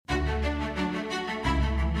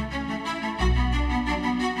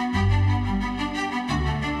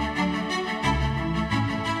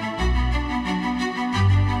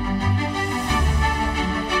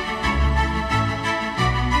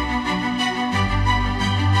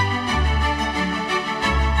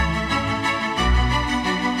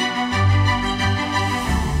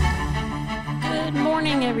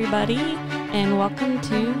everybody, and welcome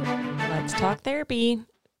to Let's Talk Therapy.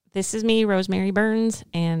 This is me, Rosemary Burns,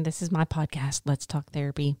 and this is my podcast, Let's Talk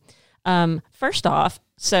Therapy. First off,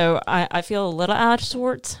 so I feel a little out of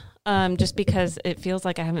sorts, just because it feels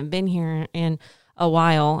like I haven't been here in a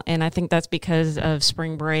while, and I think that's because of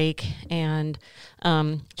spring break and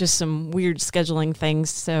just some weird scheduling things.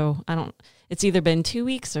 So it's either been 2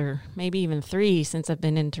 weeks or maybe even 3 since I've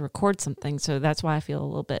been in to record something. So that's why I feel a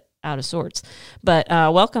little bit out of sorts. But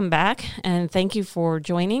welcome back, and thank you for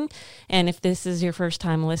joining. And if this is your first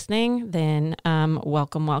time listening, then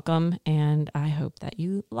welcome, and I hope that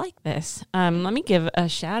you like this. Let me give a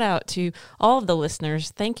shout out to all of the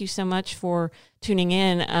listeners. Thank you so much for tuning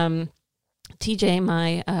in. TJ,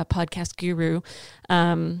 my podcast guru,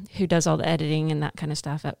 who does all the editing and that kind of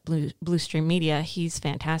stuff at Blue Stream Media, he's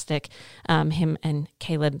fantastic. Him and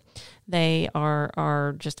Caleb, they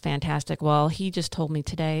are just fantastic. Well, he just told me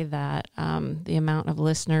today that the amount of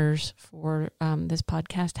listeners for this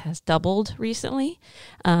podcast has doubled recently,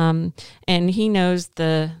 and he knows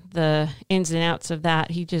the ins and outs of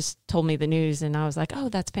that. He just told me the news, and I was like, oh,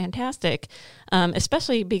 that's fantastic,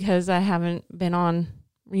 especially because I haven't been on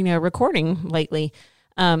recording lately.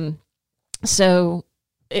 So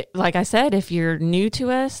like I said, if you're new to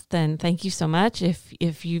us, then thank you so much.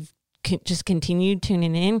 If you've just continued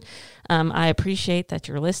tuning in, I appreciate that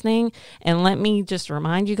you're listening. And let me just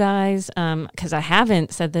remind you guys, because I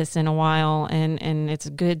haven't said this in a while, and it's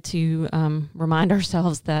good to remind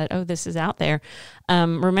ourselves that, this is out there.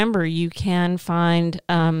 Remember, you can find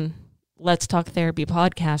Let's Talk Therapy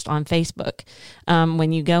podcast on Facebook.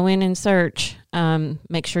 When you go in and search,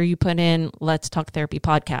 make sure you put in Let's Talk Therapy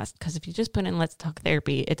podcast, because if you just put in Let's Talk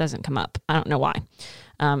Therapy, it doesn't come up. I don't know why.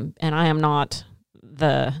 And I am not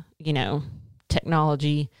the,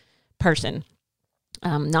 technology person.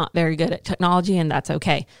 I'm not very good at technology, and that's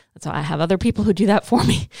okay. That's why I have other people who do that for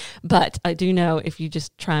me. But I do know if you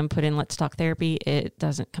just try and put in Let's Talk Therapy, it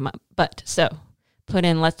doesn't come up. But so put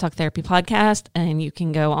in Let's Talk Therapy podcast, and you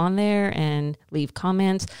can go on there and leave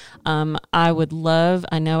comments. I would love,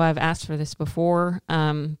 I know I've asked for this before,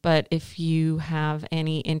 but if you have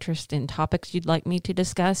any interest in topics you'd like me to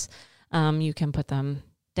discuss, you can put them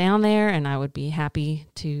down there, and I would be happy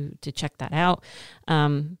to check that out.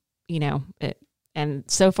 And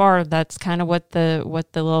so far that's kind of what the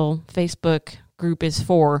little Facebook group is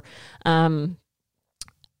for.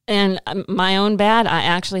 And my own bad, I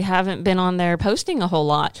actually haven't been on there posting a whole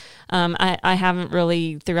lot. I haven't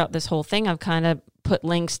really, throughout this whole thing, I've kind of put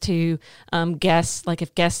links to guests, like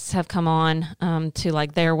if guests have come on to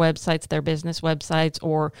like their websites, their business websites,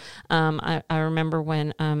 or I remember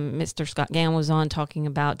when Mr. Scott Gann was on talking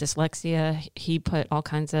about dyslexia, he put all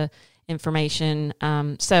kinds of information.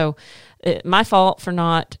 So my fault for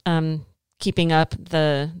not keeping up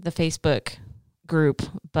the Facebook group,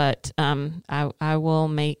 but I will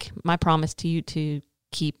make my promise to you to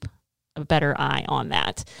keep a better eye on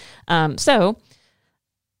that. So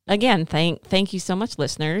again, thank you so much,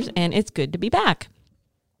 listeners, and it's good to be back.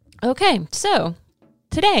 Okay, so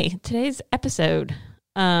today's episode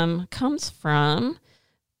comes from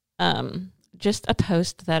just a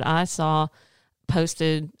post that I saw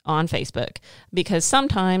posted on Facebook, because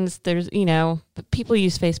sometimes there's, people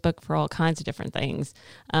use Facebook for all kinds of different things,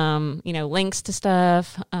 links to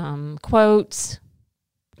stuff, quotes,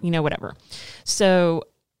 whatever. So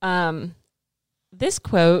this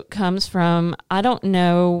quote comes from, I don't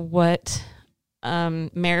know what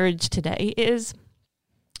Marriage Today is,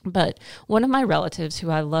 but one of my relatives who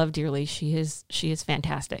I love dearly, she is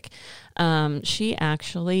fantastic. She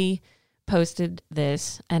actually posted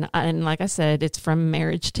this, and like I said, it's from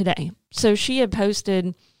Marriage Today. So she had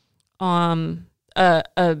posted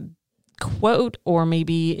a quote, or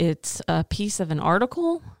maybe it's a piece of an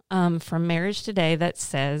article from Marriage Today that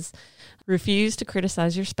says, refuse to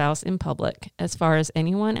criticize your spouse in public. As far as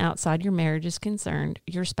anyone outside your marriage is concerned,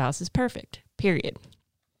 your spouse is perfect, period.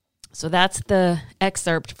 So that's the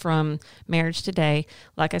excerpt from Marriage Today.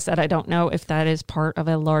 Like I said, I don't know if that is part of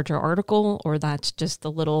a larger article or that's just a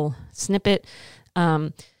little snippet.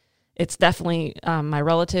 It's definitely, my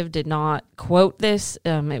relative did not quote this.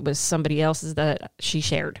 It was somebody else's that she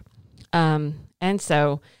shared. And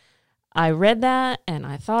so I read that and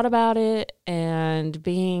I thought about it, and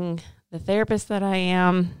being the therapist that I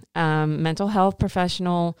am, mental health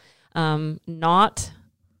professional, not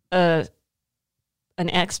an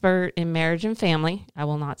expert in marriage and family. I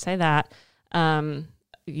will not say that.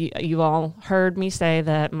 You all heard me say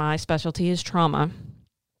that my specialty is trauma.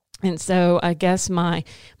 And so I guess my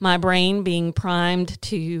brain being primed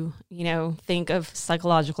to, think of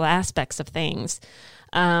psychological aspects of things,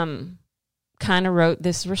 kind of wrote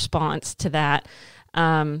this response to that.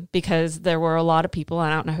 because there were a lot of people, I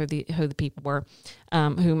don't know who the people were,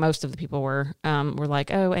 who most of the people were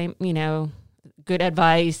like, oh, good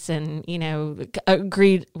advice, and,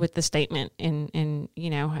 agreed with the statement in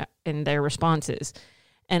their responses.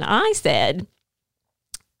 And I said,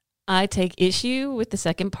 I take issue with the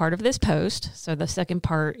second part of this post. So the second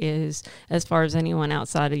part is, as far as anyone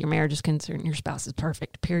outside of your marriage is concerned, your spouse is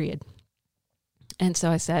perfect, period. And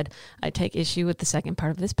so I said, I take issue with the second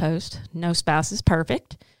part of this post. No spouse is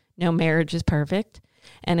perfect. No marriage is perfect.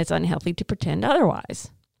 And it's unhealthy to pretend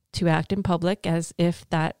otherwise. To act in public as if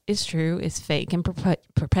that is true is fake and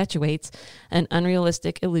perpetuates an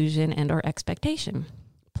unrealistic illusion and or expectation.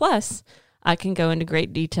 Plus, I can go into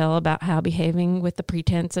great detail about how behaving with the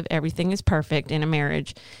pretense of everything is perfect in a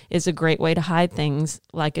marriage is a great way to hide things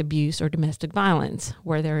like abuse or domestic violence,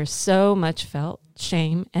 where there is so much felt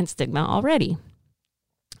shame and stigma already.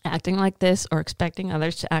 Acting like this or expecting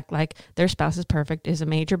others to act like their spouse is perfect is a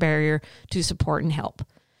major barrier to support and help.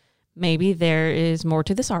 Maybe there is more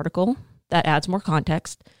to this article that adds more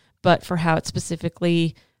context, but for how it's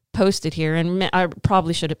specifically posted here, and I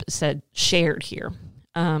probably should have said shared here,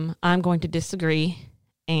 I'm going to disagree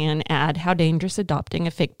and add how dangerous adopting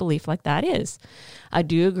a fake belief like that is. I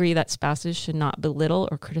do agree that spouses should not belittle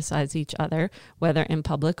or criticize each other, whether in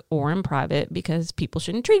public or in private, because people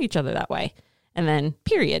shouldn't treat each other that way. And then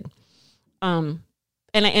period. And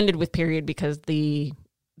I ended with period because the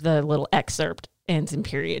little excerpt ends in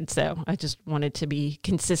period. So I just wanted to be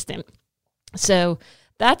consistent. So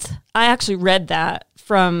I actually read that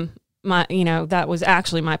from my, that was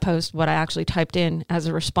actually my post, what I actually typed in as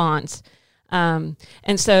a response. And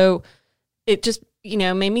so it just,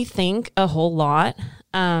 made me think a whole lot,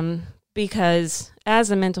 because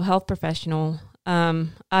as a mental health professional,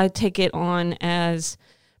 I take it on as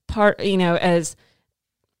part, as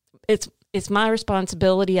it's my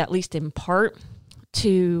responsibility, at least in part,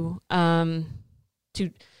 to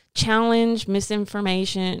challenge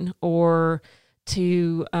misinformation or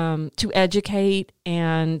to educate.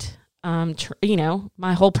 And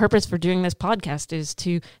my whole purpose for doing this podcast is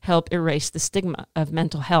to help erase the stigma of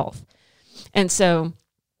mental health. And so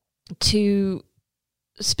to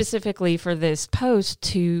specifically for this post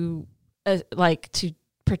to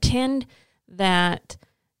pretend that,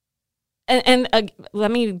 and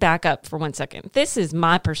let me back up for 1 second. This is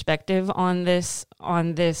my perspective on this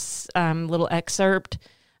little excerpt.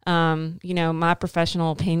 My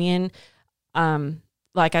professional opinion.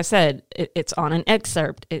 Like I said, it's on an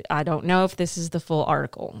excerpt. I don't know if this is the full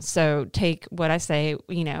article. So take what I say,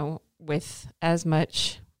 with as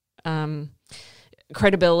much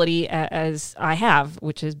credibility as I have,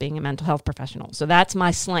 which is being a mental health professional. So that's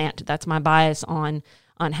my slant. That's my bias on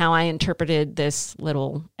how I interpreted this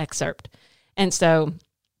little excerpt. And so,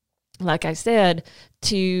 like I said,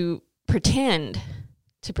 to pretend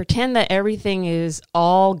that everything is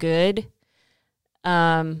all good,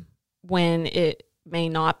 when it may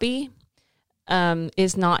not be,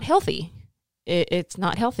 is not healthy. It's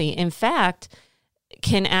not healthy. In fact,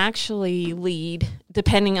 can actually lead,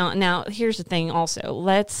 depending on, now here's the thing also,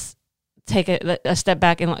 let's take a step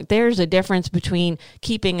back and look. There's a difference between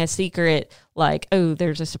keeping a secret, like, oh,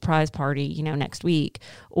 there's a surprise party, next week,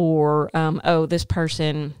 or, oh, this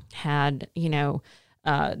person had,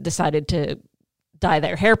 decided to dye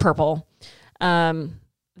their hair purple.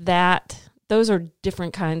 That those are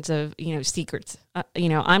different kinds of, secrets.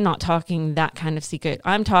 I'm not talking that kind of secret.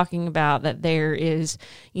 I'm talking about that there is,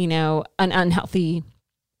 an unhealthy,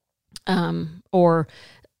 or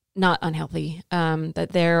not unhealthy, that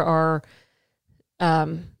there are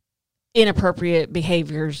inappropriate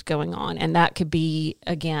behaviors going on. And that could be,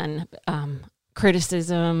 again,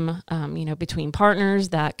 criticism, between partners.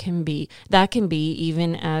 That can be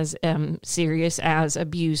even as serious as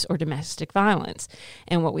abuse or domestic violence.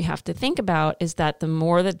 And what we have to think about is that the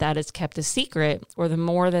more that is kept a secret, or the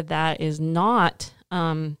more that is not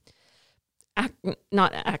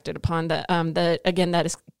acted upon, that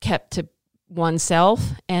is kept to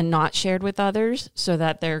oneself and not shared with others, so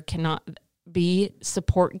that there cannot be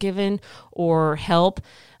support given or help,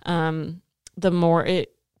 the more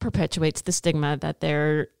it perpetuates the stigma that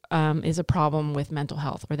there is a problem with mental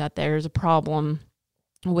health, or that there's a problem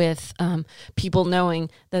with people knowing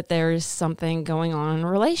that there is something going on in a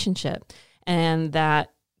relationship, and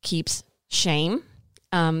that keeps shame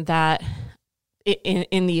that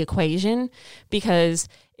in the equation. Because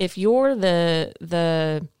if you're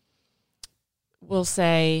the we'll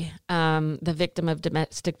say the victim of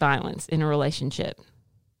domestic violence in a relationship,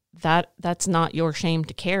 that's not your shame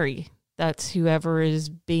to carry. That's whoever is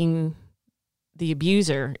being the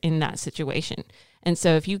abuser in that situation. And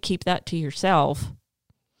so if you keep that to yourself,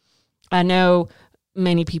 I know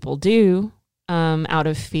many people do out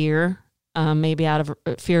of fear, maybe out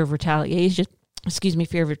of fear of retaliation,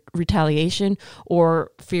 fear of retaliation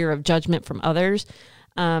or fear of judgment from others.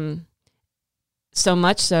 So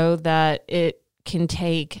much so that it can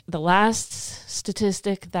take, the last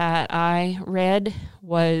statistic that I read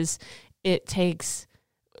was it takes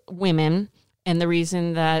women, and the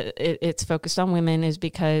reason that it's focused on women is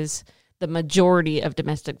because the majority of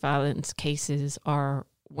domestic violence cases are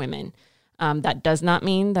women. That does not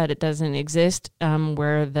mean that it doesn't exist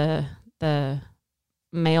where the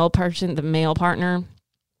male person, the male partner,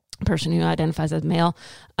 person who identifies as male,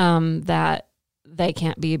 that they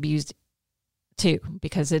can't be abused too,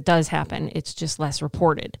 because it does happen. It's just less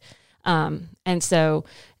reported. And so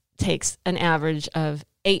it takes an average of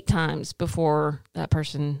 8 times before that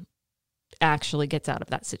person actually gets out of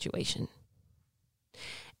that situation.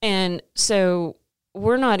 And so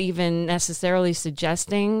we're not even necessarily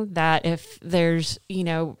suggesting that if there's,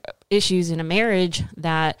 issues in a marriage,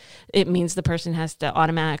 that it means the person has to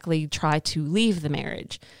automatically try to leave the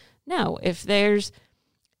marriage. No, if there's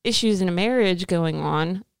issues in a marriage going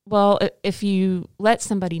on, well, if you let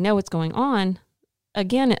somebody know what's going on,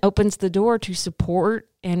 again, it opens the door to support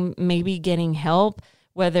and maybe getting help,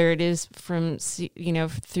 whether it is from,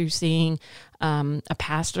 through seeing a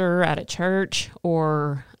pastor at a church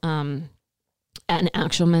or an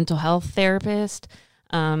actual mental health therapist.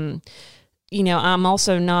 I'm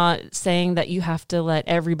also not saying that you have to let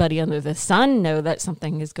everybody under the sun know that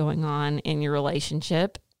something is going on in your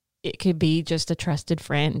relationship. It could be just a trusted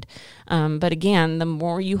friend. But again, the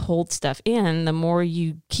more you hold stuff in, the more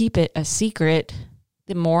you keep it a secret,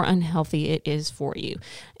 the more unhealthy it is for you.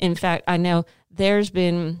 In fact, I know there's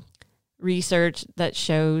been research that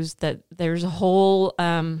shows that there's a whole,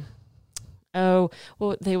 they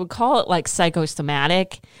would call it like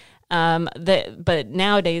psychosomatic. But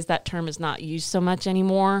nowadays that term is not used so much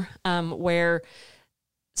anymore, where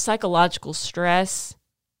psychological stress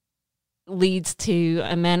leads to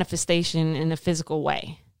a manifestation in a physical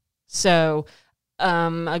way. So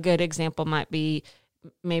a good example might be,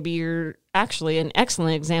 an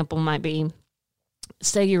excellent example might be,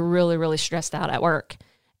 say you're really, really stressed out at work,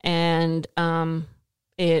 and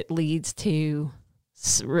it leads to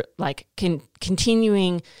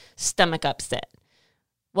continuing stomach upset.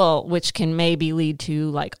 Well, which can maybe lead to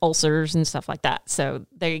like ulcers and stuff like that. So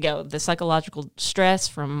there you go. The psychological stress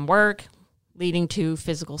from work leading to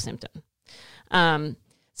physical symptom.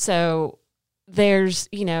 So there's,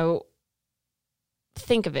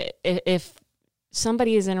 think of it. If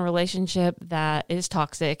somebody is in a relationship that is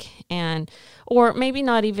toxic or maybe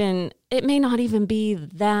not even, it may not even be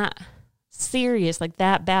that serious, like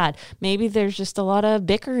that bad. Maybe there's just a lot of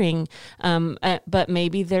bickering. But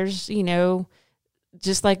maybe there's,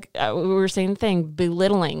 just like we were saying,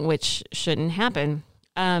 belittling, which shouldn't happen.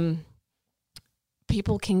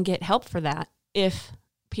 People can get help for that if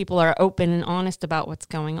people are open and honest about what's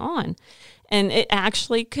going on. And it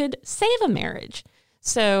actually could save a marriage.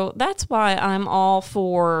 So that's why I'm all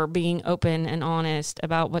for being open and honest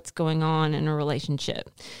about what's going on in a relationship.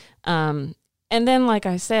 And then, like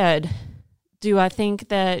I said, do I think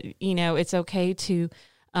that, it's okay to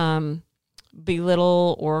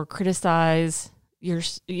belittle or criticize your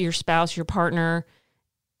spouse, your partner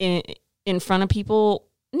in front of people?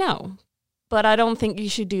 No, but I don't think you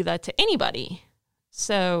should do that to anybody.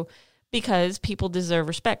 So, because people deserve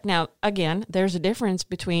respect. Now, again, there's a difference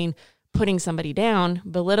between putting somebody down,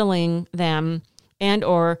 belittling them,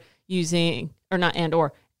 there's a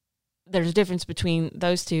difference between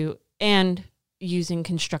those two and using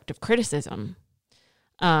constructive criticism.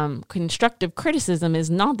 Constructive criticism is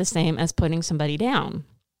not the same as putting somebody down.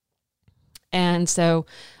 And so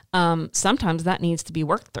sometimes that needs to be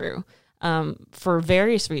worked through for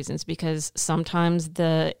various reasons, because sometimes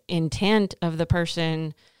the intent of the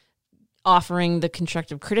person offering the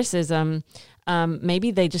constructive criticism,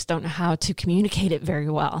 maybe they just don't know how to communicate it very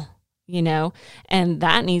well, and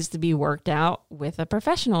that needs to be worked out with a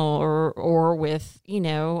professional or with,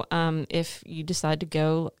 if you decide to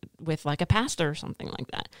go with like a pastor or something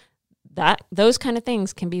like that, those kind of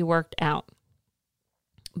things can be worked out.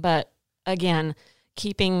 But again,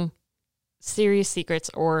 keeping serious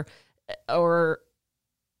secrets or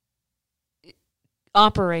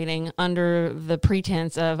operating under the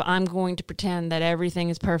pretense of I'm going to pretend that everything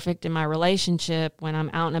is perfect in my relationship when I'm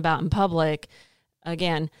out and about in public,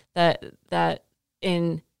 again, that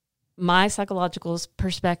in my psychological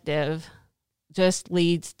perspective just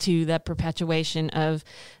leads to the perpetuation of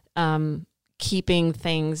keeping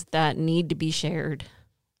things that need to be shared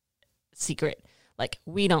secret. Like,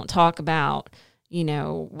 we don't talk about,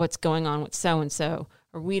 what's going on with so-and-so,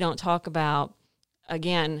 or we don't talk about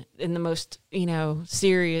again, in the most,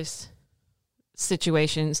 serious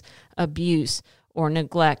situations, abuse or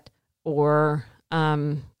neglect or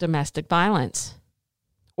domestic violence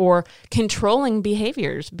or controlling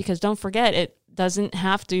behaviors, because don't forget, it doesn't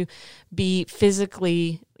have to be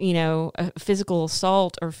physically, a physical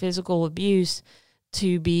assault or physical abuse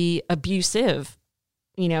to be abusive,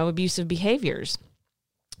 abusive behaviors.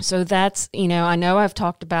 So that's, I know I've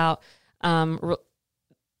talked about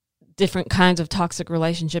different kinds of toxic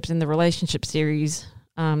relationships in the relationship series.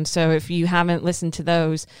 So if you haven't listened to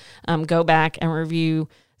those, go back and review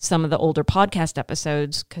some of the older podcast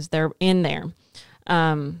episodes because they're in there.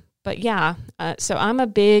 But yeah, so I'm a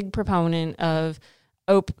big proponent of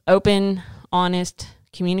open, honest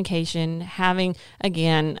communication, having,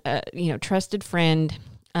 again, trusted friend,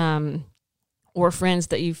 or friends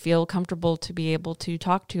that you feel comfortable to be able to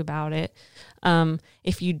talk to about it.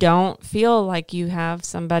 If you don't feel like you have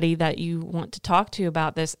somebody that you want to talk to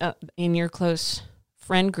about this in your close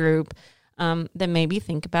friend group, then maybe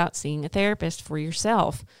think about seeing a therapist for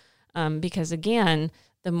yourself. Because again,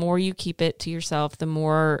 the more you keep it to yourself, the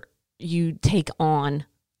more you take on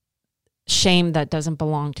shame that doesn't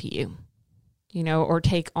belong to you, or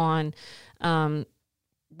take on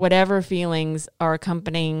whatever feelings are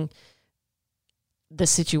accompanying the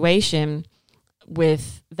situation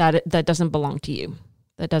with that doesn't belong to you.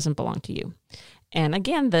 That doesn't belong to you. And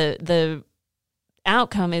again, the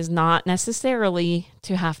outcome is not necessarily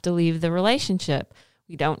to have to leave the relationship.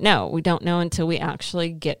 We don't know. We don't know until we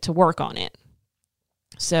actually get to work on it.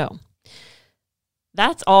 So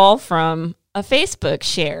that's all from a Facebook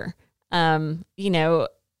share.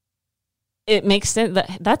 It makes sense.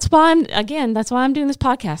 That's why I'm doing this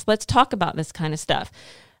podcast. Let's talk about this kind of stuff.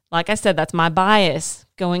 Like I said, that's my bias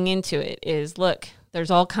going into it is, look,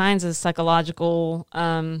 there's all kinds of psychological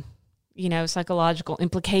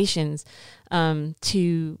implications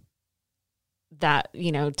to that,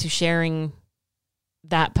 to sharing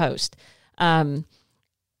that post. And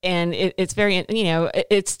it's very,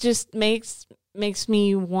 it's just makes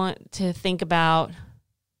me want to think about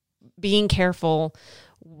being careful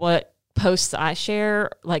what posts I share,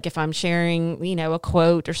 like if I'm sharing, a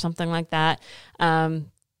quote or something like that,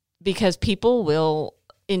 because people will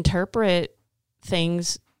interpret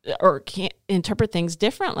things or can't interpret things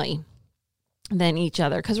differently than each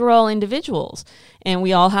other, because we're all individuals and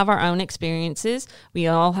we all have our own experiences. We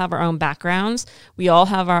all have our own backgrounds. We all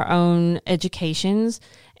have our own educations.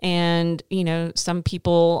 And, some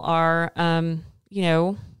people are,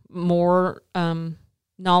 more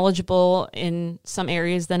knowledgeable in some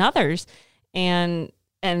areas than others. And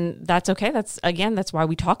that's okay. That's why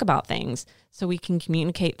we talk about things, so we can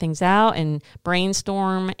communicate things out and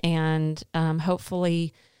brainstorm and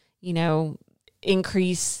hopefully,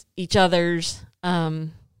 increase each other's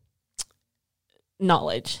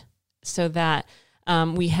knowledge, so that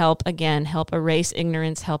we help erase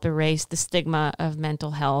ignorance, help erase the stigma of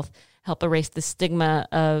mental health, help erase the stigma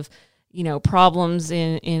of, problems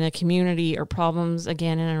in a community or problems,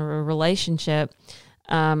 again, in a relationship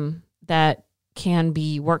that can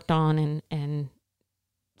be worked on and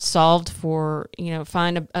solved for,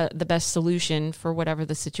 find the best solution for whatever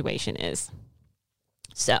the situation is.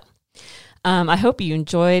 So I hope you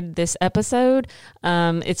enjoyed this episode.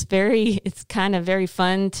 It's kind of very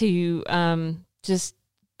fun to just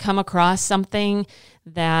come across something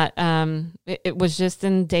that it was just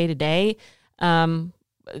in day to day.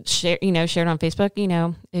 Shared on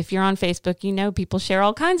Facebook. If you're on Facebook, people share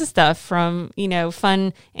all kinds of stuff from,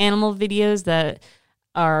 fun animal videos that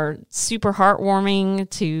are super heartwarming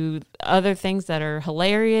to other things that are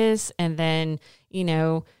hilarious. And then,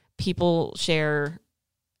 people share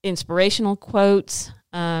inspirational quotes,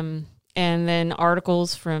 and then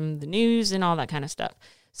articles from the news and all that kind of stuff.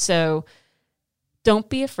 So don't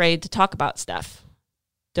be afraid to talk about stuff.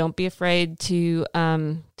 Don't be afraid to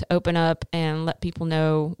open up and let people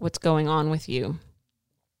know what's going on with you,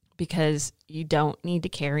 because you don't need to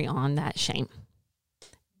carry on that shame.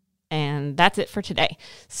 And that's it for today.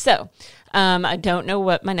 So I don't know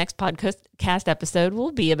what my next podcast episode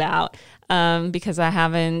will be about, because I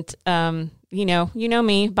haven't, you know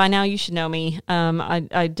me. By now you should know me.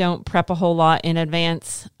 I don't prep a whole lot in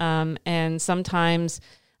advance, and sometimes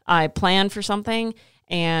I plan for something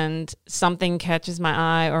and something catches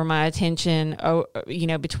my eye or my attention,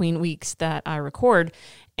 between weeks that I record,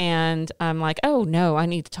 and I'm like, oh no, I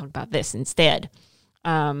need to talk about this instead.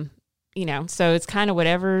 So it's kind of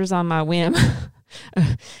whatever's on my whim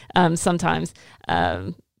sometimes,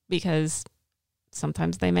 because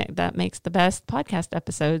sometimes that makes the best podcast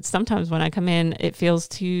episodes. Sometimes when I come in, it feels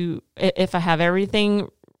if I have everything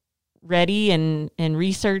ready and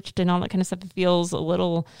researched and all that kind of stuff. It feels a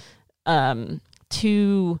little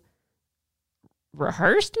too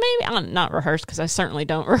rehearsed, maybe. I'm not rehearsed because I certainly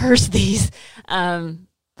don't rehearse these.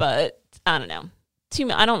 But I don't know.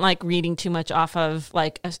 I don't like reading too much off of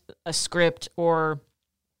like a script or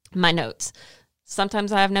my notes.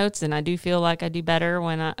 Sometimes I have notes, and I do feel like I do better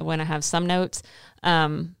when I have some notes.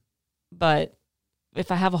 But if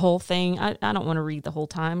I have a whole thing, I don't want to read the whole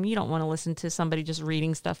time. You don't want to listen to somebody just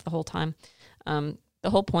reading stuff the whole time. The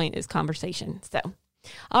whole point is conversation. So,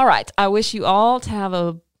 all right. I wish you all to have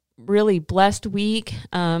a really blessed week.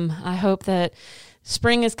 I hope that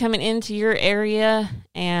spring is coming into your area,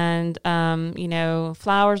 and,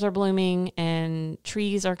 flowers are blooming and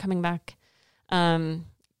trees are coming back,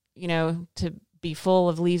 to be full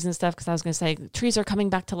of leaves and stuff. Because I was going to say trees are coming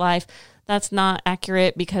back to life. That's not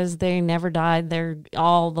accurate because they never died.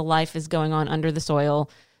 All the life is going on under the soil.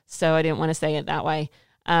 So I didn't want to say it that way.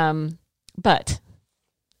 But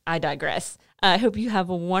I digress. I hope you have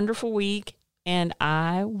a wonderful week, and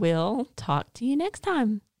I will talk to you next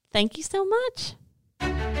time. Thank you so much.